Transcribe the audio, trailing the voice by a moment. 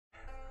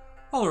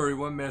Hello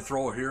everyone,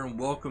 Manithral here, and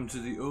welcome to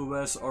the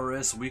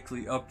OSRS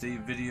weekly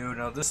update video.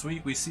 Now this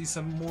week we see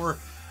some more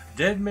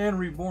Deadman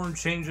Reborn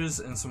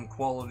changes and some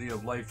quality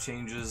of life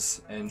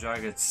changes. And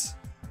Jaggets,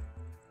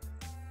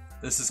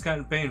 this is kind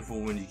of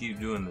painful when you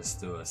keep doing this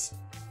to us.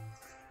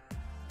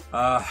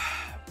 But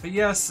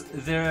yes,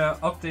 the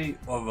update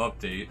on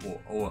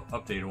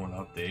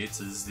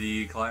updates is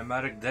the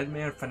climatic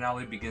Deadman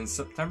finale begins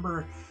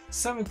September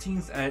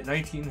 17th at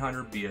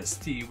 1900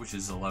 BST, which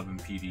is 11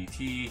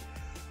 PDT.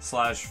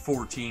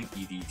 /14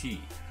 EDT.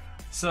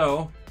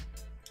 So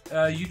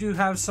you do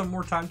have some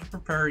more time to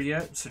prepare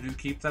yet, so do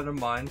keep that in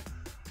mind.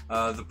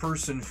 The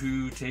person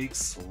who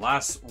takes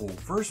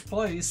first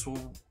place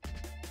will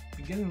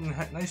be getting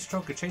a nice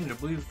chunk of change. I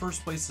believe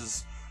first place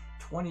is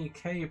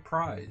 20k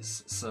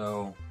prize,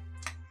 so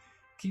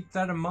keep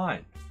that in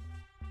mind.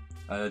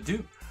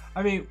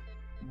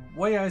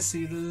 Way I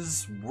see it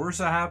is, worst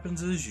that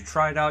happens is you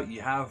try it out,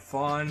 you have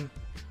fun,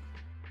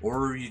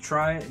 or you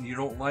try it and you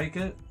don't like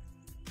it.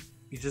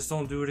 You just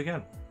don't do it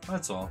again.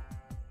 That's all.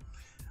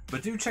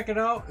 But do check it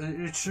out.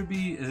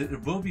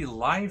 It will be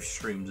live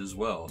streamed as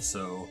well.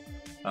 So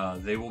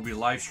they will be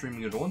live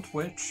streaming it on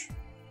Twitch.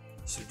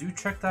 So do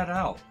check that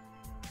out.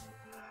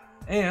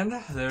 And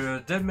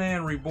the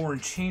Deadman Reborn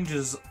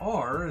changes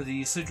are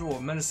the Sigil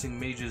of Menacing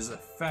Mage's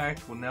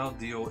effect will now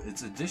deal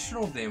its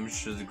additional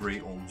damage to the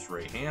Great Olm's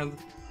right hand.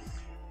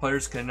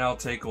 Players can now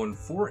take on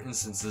 4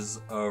 instances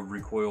of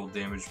recoil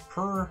damage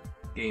per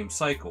game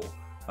cycle.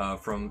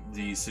 From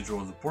the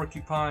Sigil of the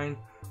Porcupine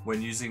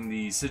when using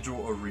the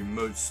Sigil of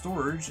Remote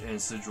Storage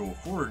and Sigil of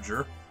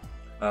Forager.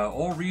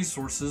 All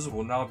resources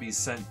will now be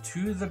sent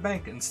to the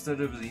bank instead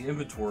of the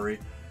inventory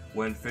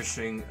when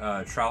fishing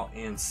trout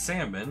and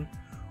salmon.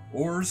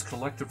 Ores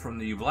collected from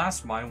the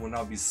blast mine will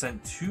now be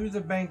sent to the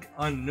bank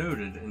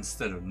unnoted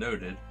instead of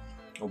noted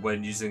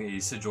when using a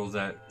sigil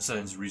that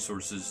sends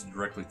resources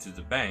directly to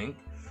the bank,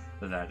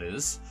 that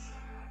is.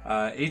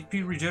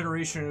 HP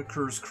regeneration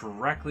occurs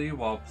correctly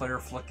while player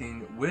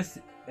flicking with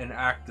an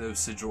active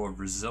Sigil of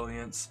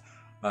Resilience.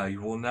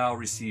 You will now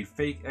receive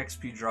fake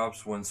XP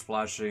drops when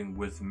splashing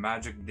with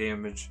magic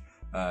damage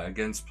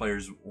against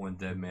players on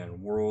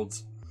Deadman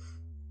worlds.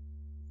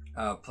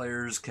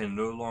 Players can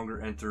no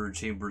longer enter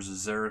Chambers of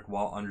Zarek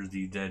while under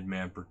the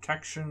Deadman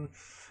protection.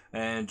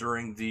 And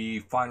during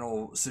the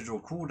final Sigil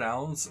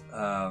cooldowns,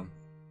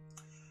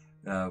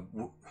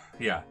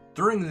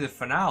 during the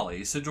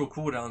finale, Sigil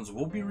cooldowns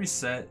will be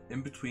reset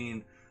in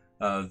between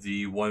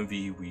the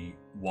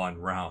 1v1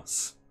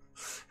 rounds.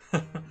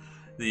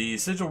 The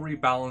Sigil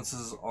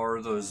rebalances are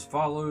as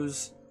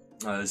follows.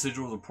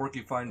 Sigil of the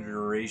Porcupine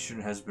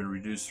duration has been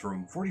reduced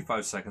from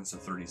 45 seconds to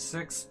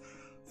 36.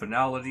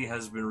 Finality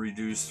has been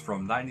reduced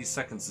from 90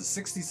 seconds to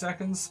 60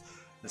 seconds.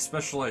 The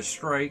Specialized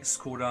Strikes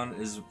cooldown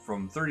is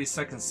from 30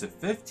 seconds to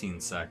 15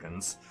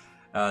 seconds.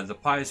 The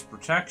Pious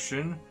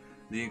Protection,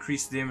 the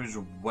increased damage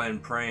when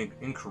praying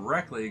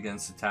incorrectly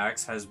against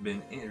attacks, has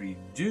been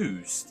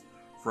reduced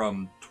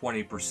from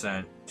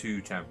 20% to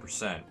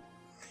 10%.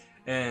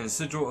 And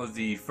Sigil of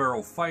the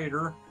Feral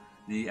Fighter,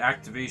 the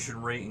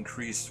activation rate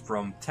increased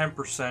from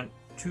 10%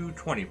 to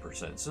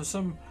 20%. So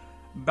some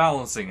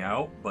balancing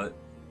out, but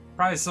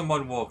probably some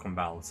unwelcome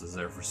balances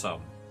there for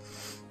some.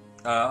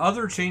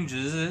 Other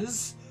changes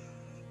is,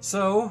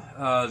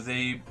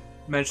 they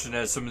mentioned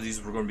that some of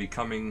these were going to be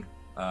coming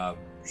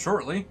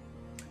shortly.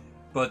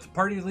 But the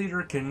party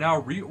leader can now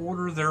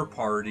reorder their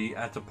party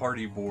at the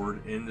party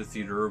board in the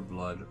Theater of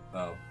Blood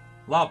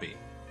lobby.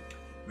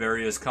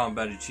 Various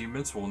combat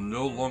achievements will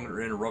no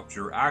longer interrupt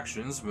your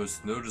actions,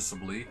 most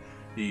noticeably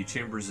the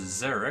Chambers of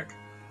Zarek.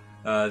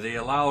 They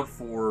allowed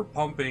for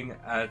pumping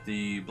at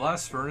the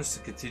blast furnace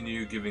to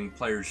continue giving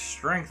players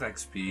strength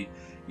XP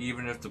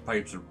even if the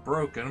pipes are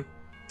broken.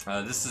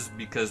 This is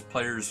because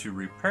players who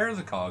repair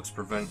the cogs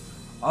prevent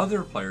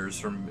other players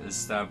from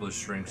established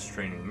strength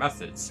training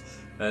methods.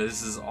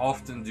 This is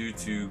often due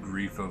to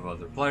grief of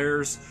other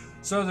players,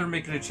 so they're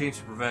making a change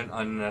to prevent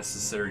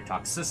unnecessary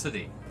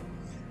toxicity.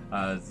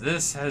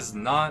 This has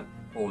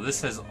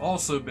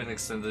also been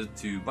extended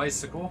to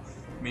bicycle,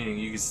 meaning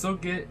you can still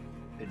get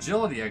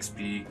agility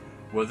XP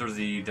whether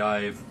the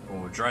dive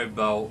or drive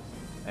belt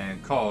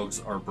and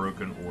cogs are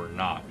broken or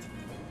not.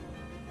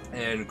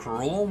 And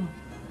QoL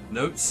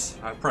notes,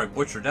 I probably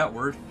butchered that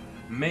word,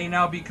 may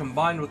now be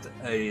combined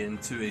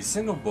into a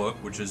single book,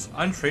 which is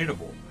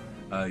untradeable.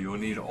 You'll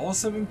need all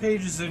 7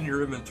 pages in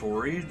your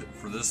inventory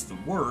for this to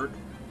work.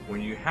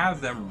 When you have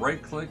them,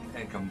 right-click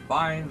and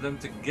combine them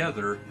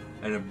together,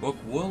 and a book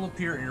will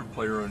appear in your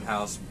player-owned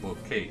house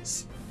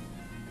bookcase.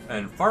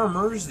 And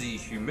farmers, the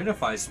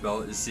Humidify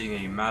spell is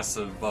seeing a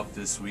massive buff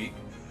this week.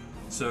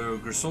 So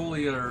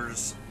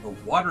Grisolier's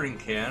watering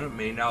can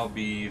may now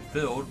be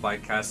filled by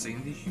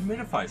casting the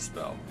Humidify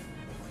spell.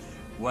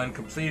 When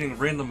completing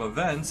random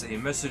events, a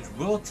message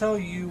will tell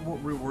you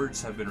what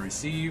rewards have been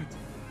received.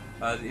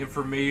 The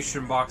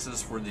information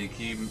boxes for the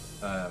key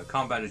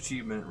combat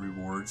achievement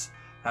rewards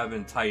have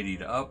been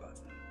tidied up.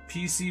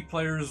 PC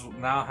players will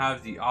now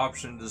have the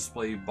option to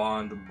display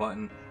bond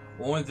button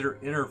on their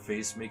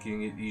interface,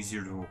 making it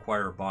easier to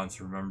acquire bonds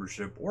for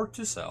membership or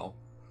to sell.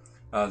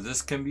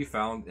 This can be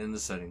found in the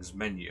settings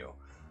menu.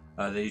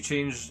 They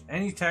changed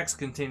any text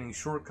containing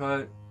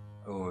shortcut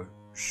or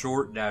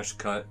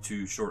short-cut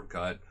to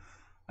shortcut.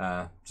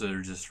 So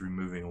they're just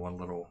removing one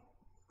little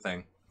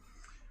thing.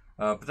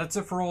 But that's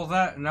it for all of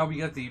that. And now we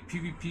got the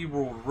PvP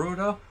World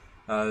Rota.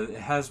 It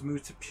has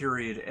moved to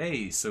period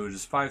A, so it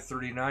is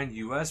 539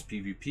 US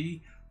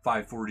PvP,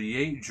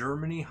 548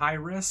 Germany high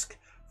risk,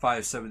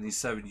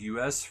 577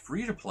 US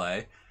free to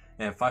play,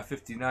 and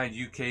 559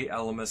 UK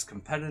LMS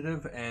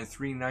competitive, and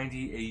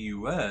 390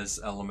 AUS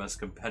LMS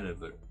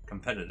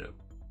competitive.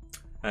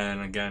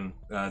 And again,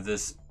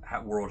 this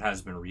world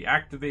has been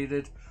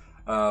reactivated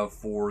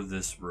for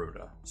this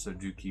Rota, so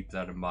do keep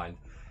that in mind.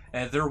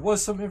 And there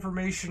was some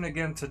information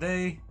again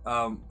today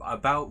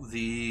about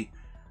the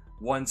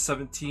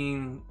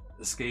 117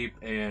 Escape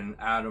and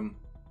Adam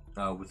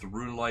with the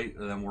Runelight,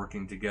 them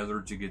working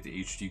together to get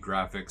the HD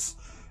graphics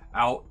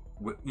out,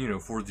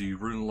 for the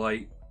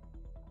Runelight.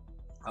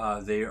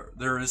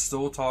 There is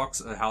still talks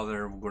of how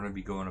they're going to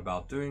be going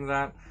about doing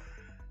that.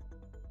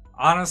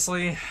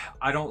 Honestly,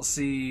 I don't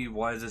see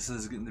why this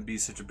is going to be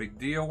such a big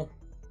deal.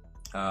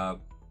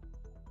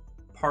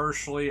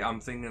 Partially, I'm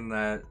thinking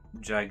that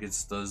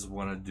Jagex does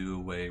want to do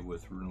away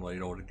with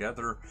Runelight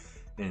altogether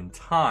in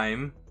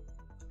time.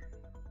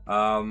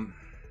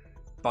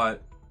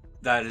 But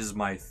that is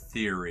my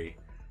theory,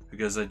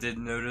 because I did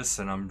notice,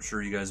 and I'm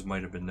sure you guys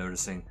might have been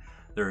noticing,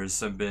 there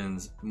has been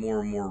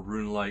more and more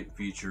Runelight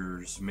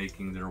features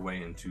making their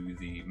way into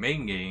the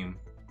main game.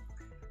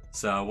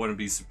 So I wouldn't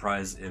be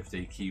surprised if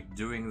they keep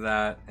doing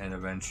that, and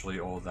eventually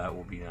all that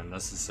will be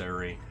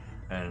unnecessary,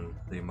 and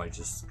they might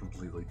just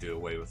completely do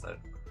away with it.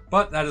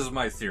 But that is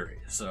my theory,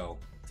 so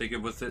take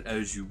it with it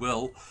as you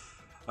will.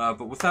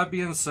 But with that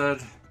being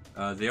said,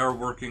 they are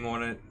working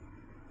on it.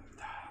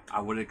 I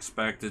would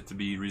expect it to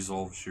be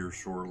resolved here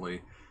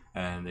shortly,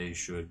 and they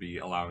should be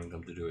allowing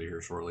them to do it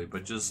here shortly.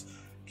 But just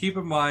keep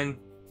in mind,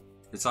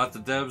 it's not the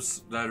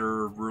devs that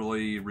are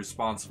really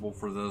responsible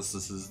for this.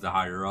 This is the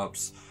higher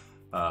ups,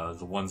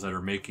 the ones that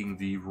are making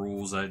the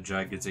rules at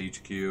Jagex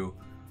HQ.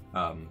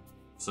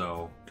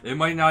 So it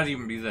might not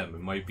even be them.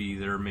 It might be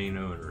their main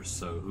owners.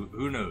 So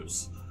who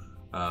knows?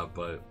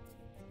 But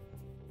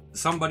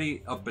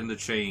somebody up in the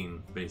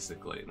chain,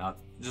 basically, not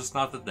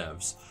the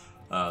devs,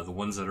 the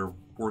ones that are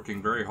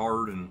working very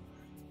hard and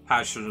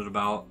passionate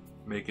about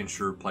making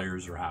sure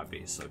players are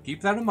happy. So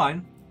keep that in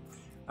mind.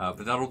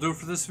 But that'll do it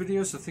for this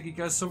video. So thank you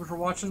guys so much for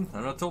watching,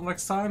 and until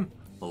next time,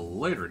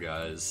 later,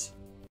 guys.